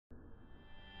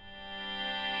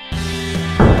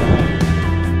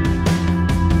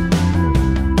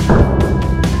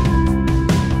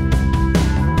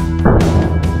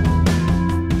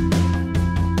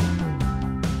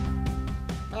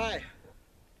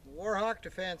Stock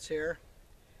Defense here.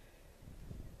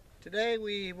 Today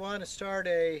we want to start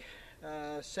a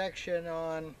section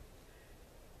on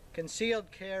concealed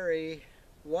carry.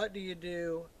 What do you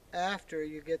do after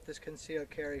you get this concealed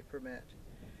carry permit?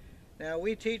 Now,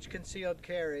 we teach concealed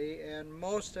carry, and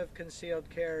most of concealed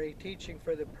carry teaching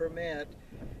for the permit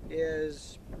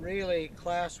is really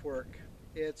classwork.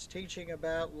 It's teaching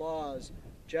about laws,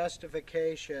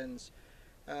 justifications,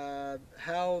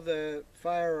 how the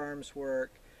firearms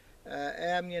work,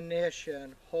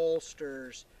 ammunition,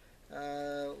 holsters,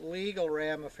 legal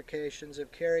ramifications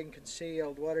of carrying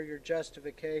concealed, what are your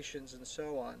justifications, and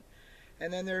so on.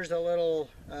 And then there's a little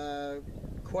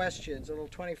questions, a little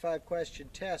 25 question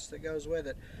test that goes with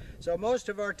it. So most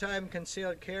of our time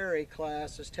concealed carry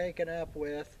class is taken up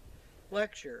with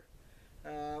lecture,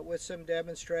 with some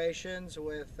demonstrations,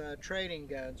 with training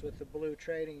guns, with the blue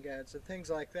training guns and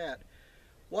things like that.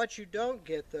 What you don't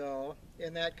get though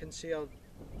in that concealed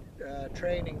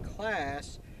training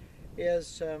class is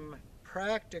some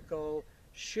practical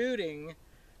shooting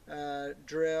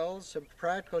drills, some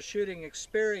practical shooting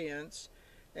experience,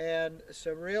 and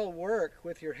some real work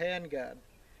with your handgun.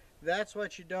 That's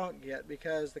what you don't get,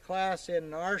 because the class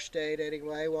in our state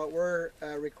anyway, what we're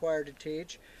required to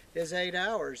teach is 8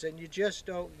 hours, and you just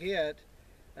don't get,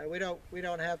 we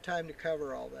don't have time to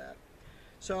cover all that.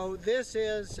 So this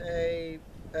is an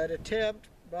attempt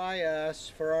by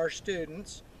us for our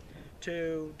students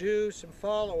to do some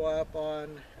follow-up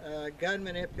on gun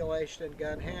manipulation and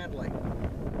gun handling.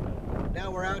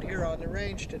 Now we're out here on the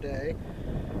range today,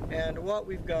 and what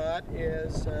we've got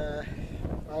is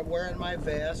I'm wearing my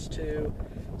vest to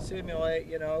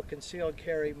simulate, concealed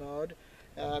carry mode.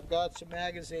 I've got some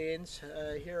magazines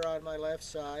here on my left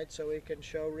side so we can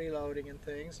show reloading and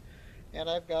things. And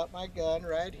I've got my gun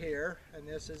right here, and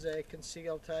this is a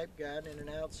concealed type gun in an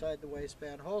outside the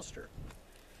waistband holster.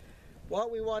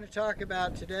 What we want to talk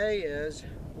about today is,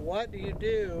 what do you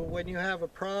do when you have a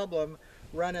problem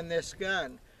running this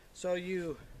gun? So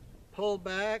you pull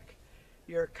back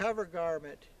your cover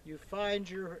garment, you find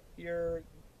your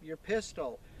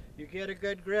pistol, you get a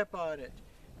good grip on it,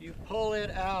 you pull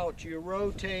it out, you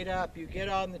rotate up, you get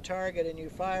on the target, and you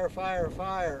fire, fire,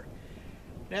 fire.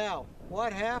 Now,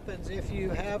 what happens if you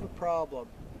have a problem?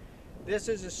 This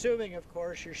is assuming, of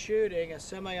course, you're shooting a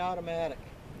semi-automatic.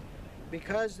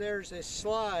 Because there's a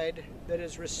slide that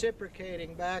is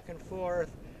reciprocating back and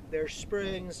forth, there's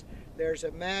springs, there's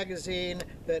a magazine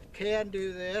that can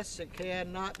do this, it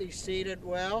cannot be seated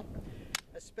well,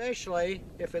 especially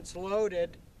if it's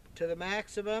loaded to the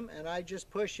maximum, and I just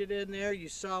push it in there. You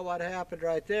saw what happened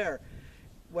right there.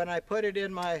 When I put it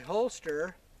in my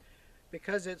holster,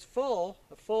 because it's full,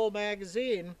 a full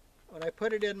magazine, when I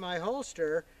put it in my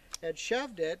holster and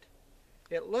shoved it,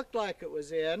 it looked like it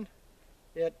was in.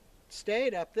 It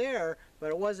stayed up there,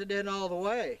 but it wasn't in all the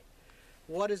way.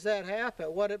 What does that happen?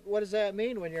 What does that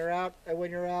mean when you're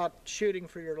out shooting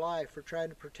for your life or trying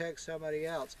to protect somebody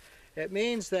else? It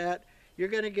means that you're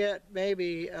going to get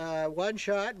maybe one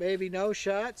shot, maybe no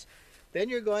shots. Then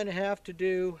you're going to have to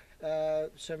do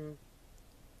some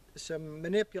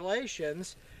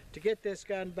manipulations to get this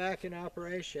gun back in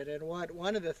operation. And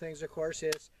one of the things, of course,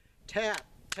 is tap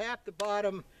the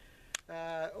bottom,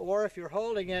 or if you're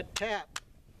holding it, tap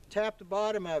the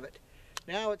bottom of it.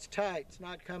 Now it's tight, it's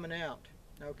not coming out.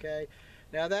 Okay,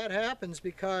 now that happens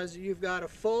because you've got a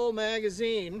full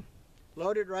magazine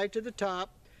loaded right to the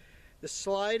top. The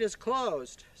slide is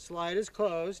closed,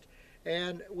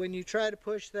 and when you try to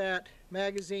push that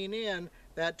magazine in,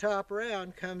 that top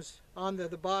round comes onto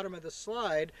the bottom of the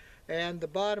slide, and the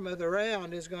bottom of the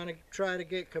round is going to try to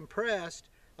get compressed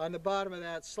on the bottom of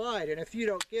that slide. And if you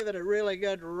don't give it a really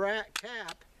good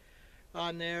tap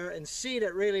on there and seat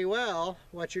it really well,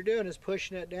 what you're doing is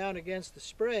pushing it down against the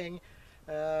spring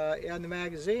on the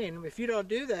magazine. If you don't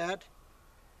do that,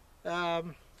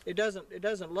 it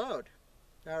doesn't load.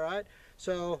 All right,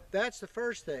 so that's the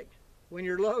first thing. When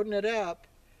you're loading it up,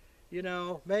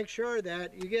 make sure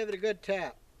that you give it a good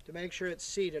tap to make sure it's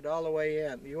seated all the way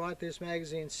in. You want this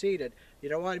magazine seated. You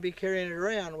don't want to be carrying it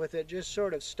around with it just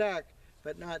sort of stuck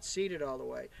but not seated all the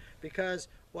way, because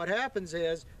what happens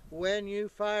is when you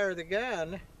fire the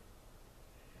gun,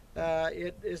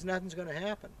 nothing's going to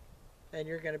happen, and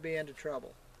you're going to be into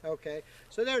trouble. Okay,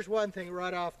 so there's one thing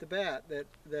right off the bat,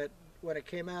 that when it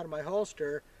came out of my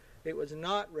holster, it was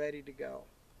not ready to go,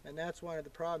 and that's one of the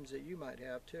problems that you might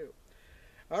have too.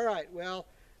 All right, well,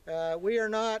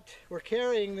 we're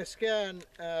carrying this gun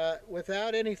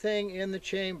without anything in the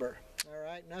chamber. All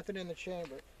right, nothing in the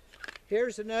chamber.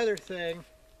 Here's another thing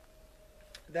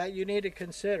that you need to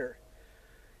consider.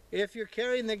 If you're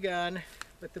carrying the gun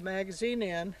with the magazine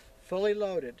in, fully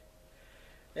loaded,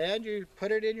 and you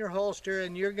put it in your holster,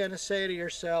 and you're going to say to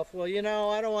yourself, well, you know,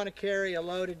 I don't want to carry a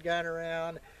loaded gun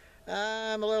around.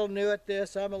 I'm a little new at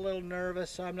this. I'm a little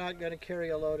nervous. I'm not going to carry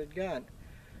a loaded gun.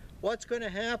 What's going to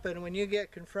happen when you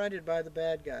get confronted by the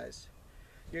bad guys?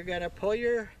 You're going to pull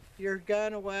your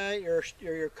gun away, or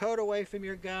your coat away from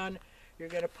your gun. You're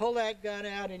going to pull that gun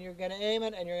out, and you're going to aim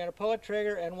it, and you're going to pull a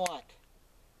trigger, and what?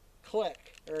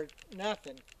 Click, or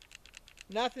nothing.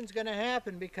 Nothing's going to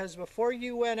happen, because before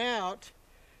you went out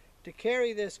to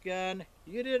carry this gun,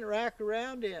 you didn't rack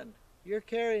around in. You're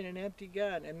carrying an empty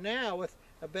gun. And now with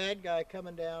a bad guy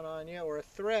coming down on you, or a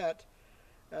threat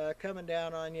coming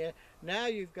down on you, now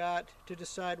you've got to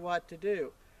decide what to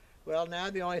do. Well, now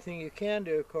the only thing you can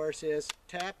do, of course, is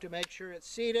tap to make sure it's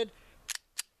seated,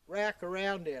 rack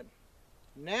around in.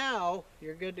 Now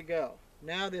you're good to go.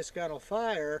 Now this gun will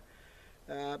fire.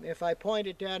 If I point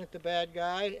it down at the bad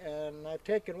guy, and I've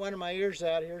taken one of my ears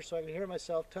out here so I can hear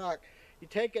myself talk. You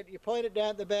take it, you point it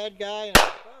down at the bad guy, and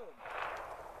boom.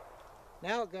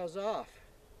 Now it goes off.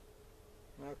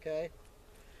 Okay.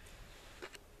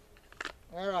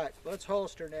 All right, let's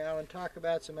holster now and talk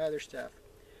about some other stuff.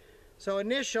 So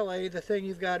initially, the thing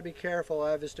you've got to be careful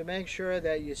of is to make sure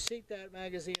that you seat that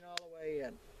magazine all the way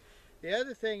in. The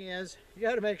other thing is, you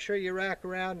got to make sure you rack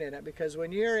around in it, because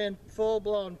when you're in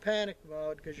full-blown panic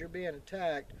mode because you're being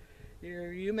attacked,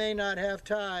 you may not have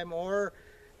time or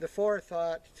the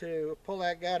forethought to pull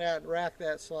that gun out and rack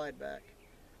that slide back.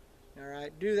 All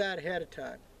right, do that ahead of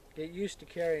time. Get used to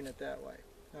carrying it that way.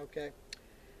 Okay.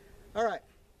 All right,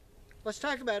 let's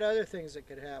talk about other things that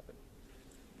could happen.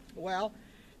 Well,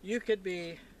 you could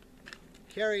be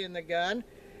carrying the gun,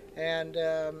 and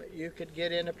you could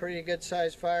get in a pretty good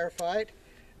sized firefight,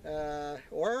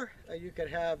 or you could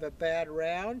have a bad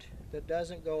round that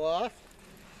doesn't go off.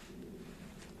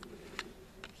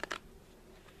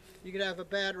 You could have a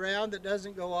bad round that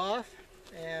doesn't go off,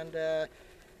 and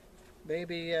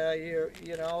maybe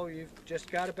you've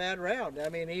just got a bad round. I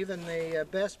mean, even the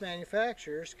best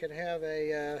manufacturers can have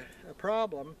a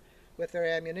problem with their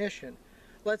ammunition.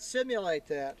 Let's simulate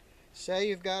that. Say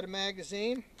you've got a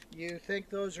magazine. You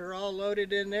think those are all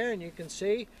loaded in there, and you can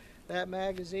see that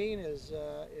magazine is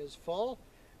full.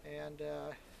 And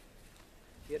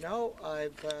let's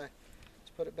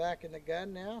put it back in the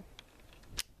gun now.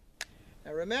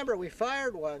 Now remember, we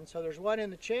fired one, so there's one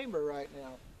in the chamber right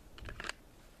now.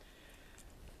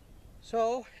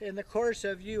 So in the course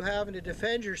of you having to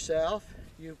defend yourself,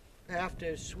 you have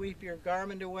to sweep your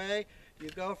garment away. You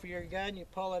go for your gun, you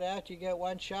pull it out, you get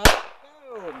one shot,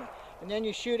 boom, and then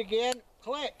you shoot again.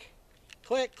 Click,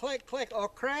 click, click, click. Oh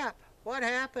crap, what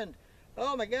happened?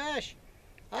 Oh my gosh,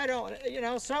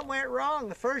 something went wrong.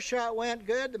 The first shot went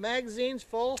good, the magazine's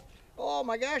full. Oh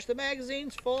my gosh, the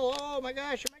magazine's full. Oh my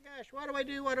gosh, what do I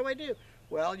do, what do I do?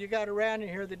 Well, you got a round in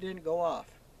here that didn't go off.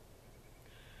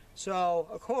 So,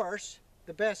 of course,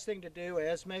 the best thing to do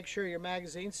is make sure your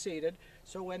magazine's seated.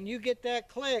 So when you get that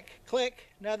click, click,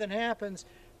 nothing happens,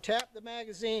 tap the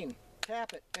magazine,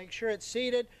 tap it, make sure it's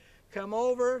seated, come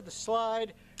over the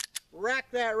slide, rack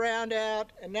that round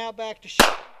out, and now back to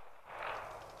shooting.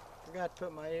 Forgot to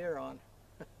put my ear on.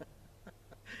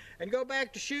 And go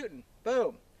back to shooting,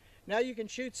 boom. Now you can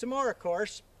shoot some more, of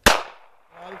course,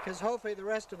 because hopefully the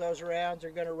rest of those rounds are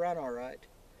going to run all right.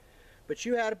 But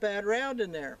you had a bad round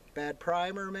in there, bad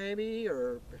primer maybe,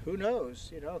 or who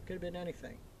knows, it could have been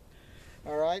anything.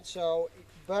 All right, so,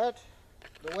 but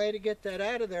the way to get that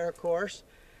out of there, of course,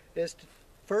 is to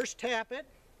first tap it,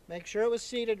 make sure it was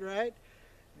seated right,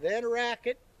 then rack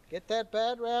it, get that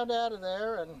bad round out of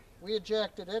there, and we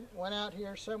ejected it, went out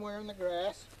here somewhere in the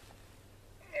grass.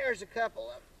 There's a couple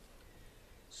of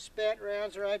spent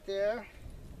rounds right there.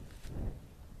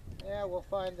 Yeah, we'll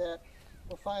find that.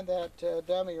 We'll find that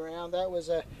dummy round. That was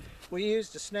we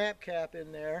used a snap cap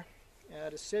in there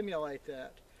to simulate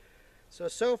that.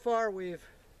 So far we've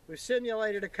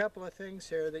simulated a couple of things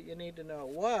here that you need to know.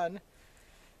 One,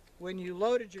 when you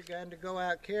loaded your gun to go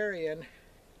out carrying,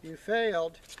 you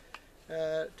failed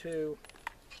to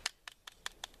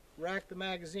rack the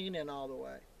magazine in all the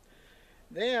way.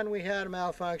 Then we had a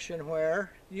malfunction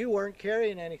where you weren't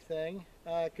carrying anything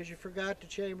because you forgot to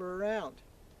chamber a round.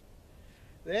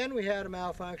 Then we had a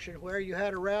malfunction where you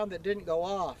had a round that didn't go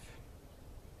off.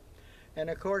 And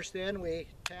of course then we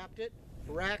tapped it,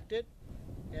 racked it,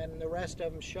 and the rest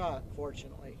of them shot,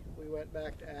 fortunately. We went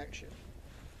back to action.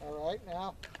 All right,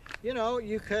 now,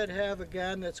 you could have a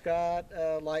gun that's got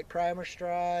a light primer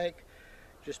strike,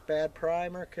 just bad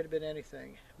primer, could have been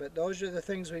anything. But those are the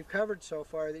things we've covered so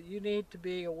far that you need to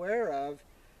be aware of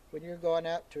when you're going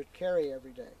out to carry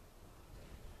every day.